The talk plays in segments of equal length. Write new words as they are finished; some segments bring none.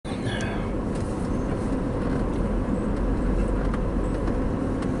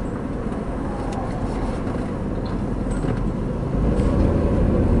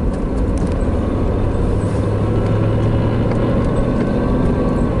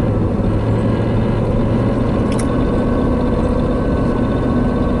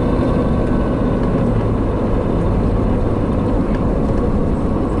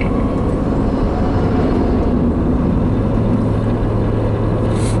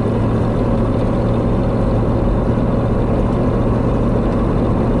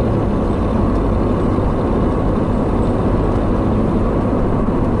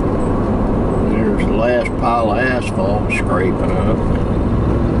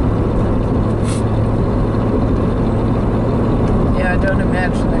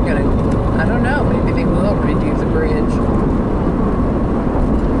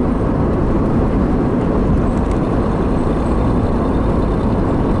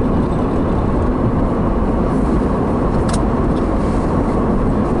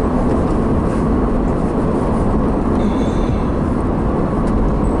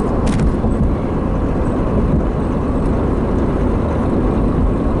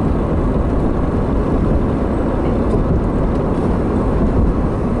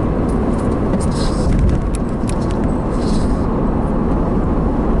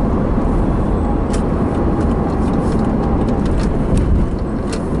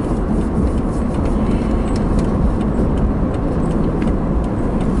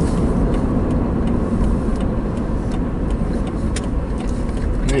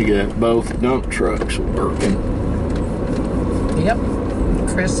that both dump trucks are working. Yep.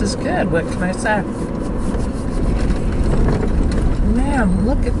 Chris is good. What can I say? Man,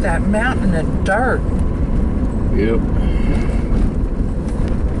 look at that mountain of dirt. Yep.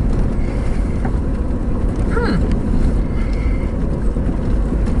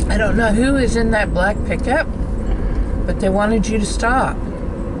 I don't know who is in that black pickup, but they wanted you to stop.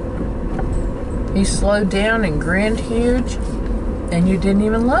 He slowed down and grinned huge, and you didn't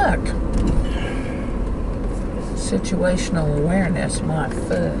even look. Situational awareness, my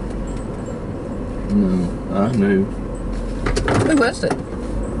foot. No, I knew. Who was it?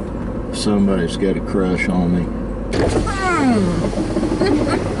 Somebody's got a crush on me.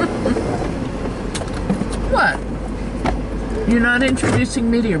 What? You're not introducing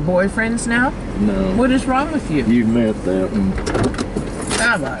me to your boyfriends now? No. What is wrong with you? You met that one.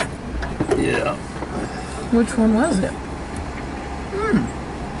 Have I? Yeah. Which one was it?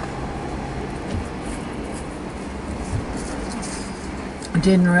 I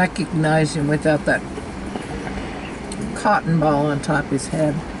didn't recognize him without that cotton ball on top of his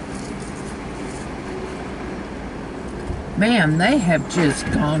head. Man, they have just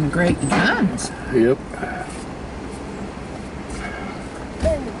gone great guns. Yep.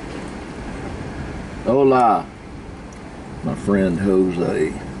 Hola, my friend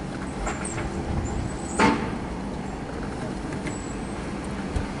Jose.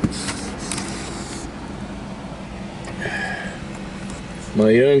 My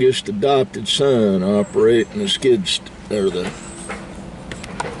youngest adopted son operating the or the...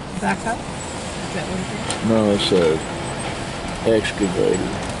 Backhoe? Is that what No, it's a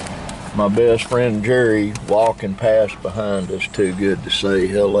excavator. My best friend Jerry walking past behind us, too good to say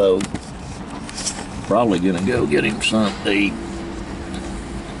hello. Probably gonna go get him something to eat.